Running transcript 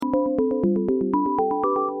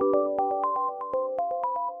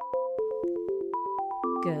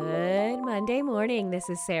Monday morning. This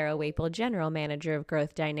is Sarah Waple, General Manager of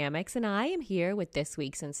Growth Dynamics, and I am here with this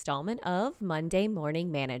week's installment of Monday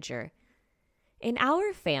Morning Manager. In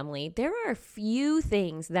our family, there are a few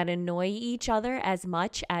things that annoy each other as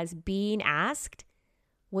much as being asked,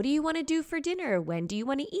 what do you want to do for dinner? When do you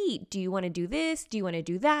want to eat? Do you want to do this? Do you want to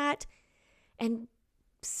do that? And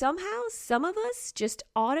somehow, some of us just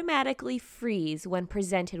automatically freeze when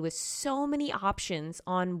presented with so many options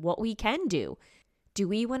on what we can do. Do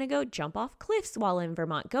we want to go jump off cliffs while in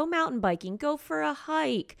Vermont? Go mountain biking? Go for a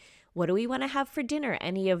hike? What do we want to have for dinner?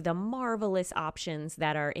 Any of the marvelous options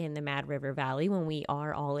that are in the Mad River Valley when we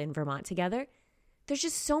are all in Vermont together? There's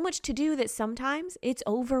just so much to do that sometimes it's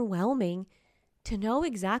overwhelming to know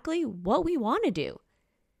exactly what we want to do.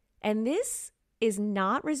 And this is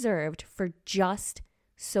not reserved for just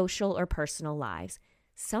social or personal lives.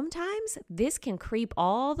 Sometimes this can creep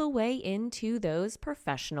all the way into those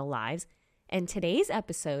professional lives. And today's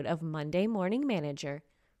episode of Monday Morning Manager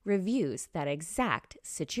reviews that exact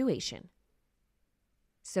situation.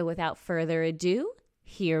 So without further ado,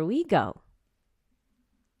 here we go.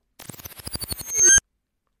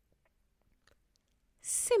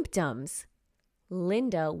 Symptoms.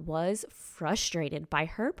 Linda was frustrated by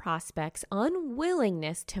her prospect's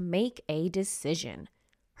unwillingness to make a decision.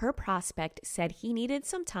 Her prospect said he needed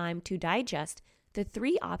some time to digest the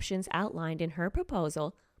 3 options outlined in her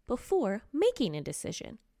proposal before making a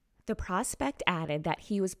decision. The prospect added that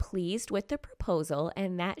he was pleased with the proposal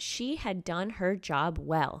and that she had done her job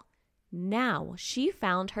well. Now she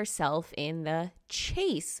found herself in the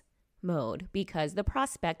chase mode because the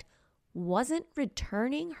prospect wasn't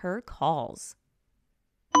returning her calls.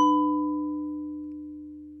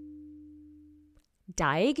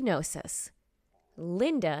 Diagnosis.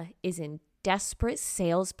 Linda is in desperate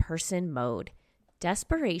salesperson mode.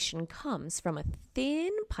 Desperation comes from a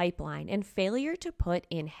thin pipeline and failure to put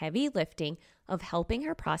in heavy lifting of helping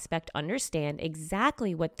her prospect understand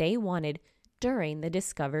exactly what they wanted during the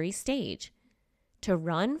discovery stage. To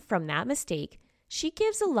run from that mistake, she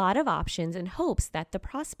gives a lot of options in hopes that the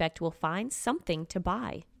prospect will find something to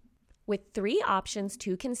buy. With 3 options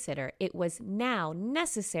to consider, it was now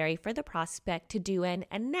necessary for the prospect to do an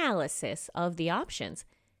analysis of the options.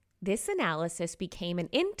 This analysis became an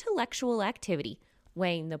intellectual activity,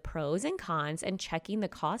 weighing the pros and cons and checking the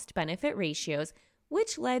cost-benefit ratios,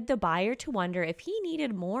 which led the buyer to wonder if he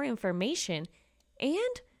needed more information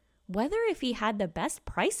and whether if he had the best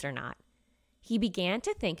price or not. He began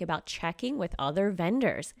to think about checking with other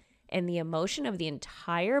vendors, and the emotion of the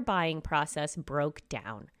entire buying process broke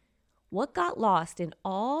down. What got lost in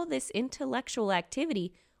all this intellectual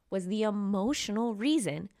activity was the emotional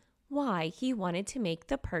reason why he wanted to make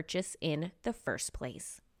the purchase in the first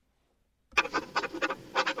place.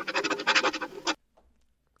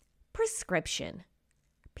 Prescription.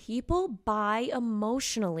 People buy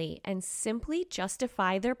emotionally and simply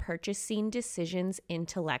justify their purchasing decisions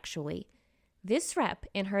intellectually. This rep,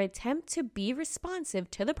 in her attempt to be responsive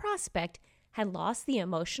to the prospect, had lost the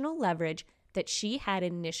emotional leverage that she had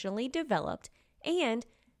initially developed and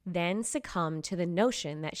then succumbed to the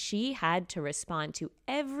notion that she had to respond to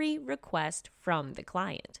every request from the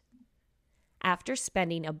client. After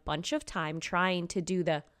spending a bunch of time trying to do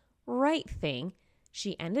the right thing,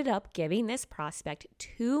 she ended up giving this prospect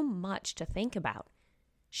too much to think about.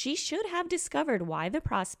 She should have discovered why the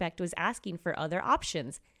prospect was asking for other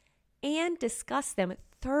options and discussed them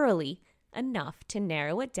thoroughly enough to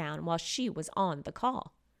narrow it down while she was on the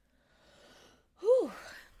call. Whew.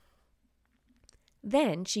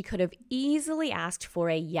 Then she could have easily asked for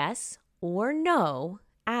a yes or no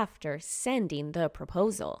after sending the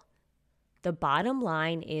proposal. The bottom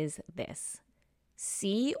line is this.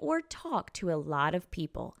 See or talk to a lot of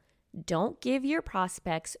people. Don't give your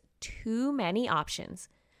prospects too many options.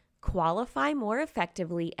 Qualify more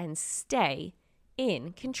effectively and stay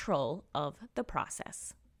in control of the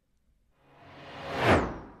process.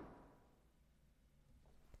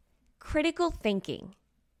 Critical thinking.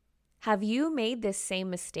 Have you made this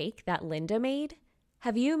same mistake that Linda made?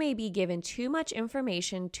 Have you maybe given too much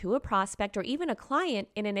information to a prospect or even a client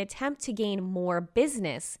in an attempt to gain more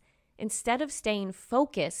business instead of staying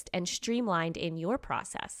focused and streamlined in your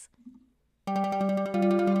process?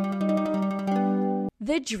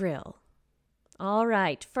 The drill. All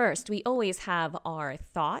right, first, we always have our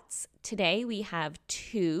thoughts. Today, we have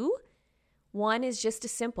 2. One is just a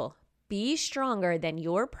simple, be stronger than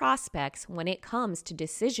your prospects when it comes to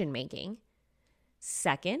decision making.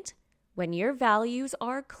 Second, when your values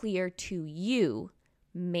are clear to you,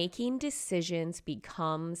 making decisions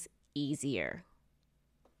becomes easier.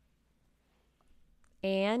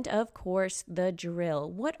 And of course, the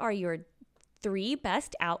drill. What are your 3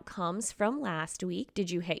 best outcomes from last week.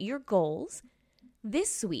 Did you hit your goals?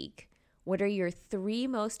 This week, what are your 3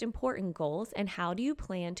 most important goals and how do you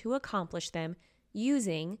plan to accomplish them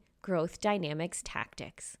using growth dynamics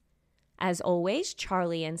tactics? As always,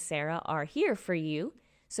 Charlie and Sarah are here for you,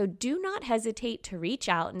 so do not hesitate to reach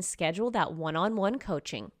out and schedule that one-on-one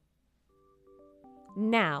coaching.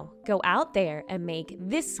 Now, go out there and make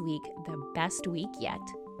this week the best week yet.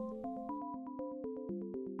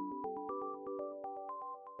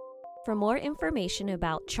 For more information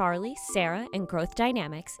about Charlie, Sarah, and Growth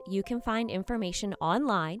Dynamics, you can find information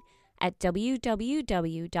online at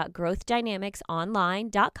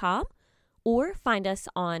www.growthdynamicsonline.com or find us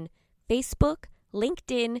on Facebook,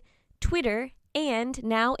 LinkedIn, Twitter, and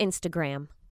now Instagram.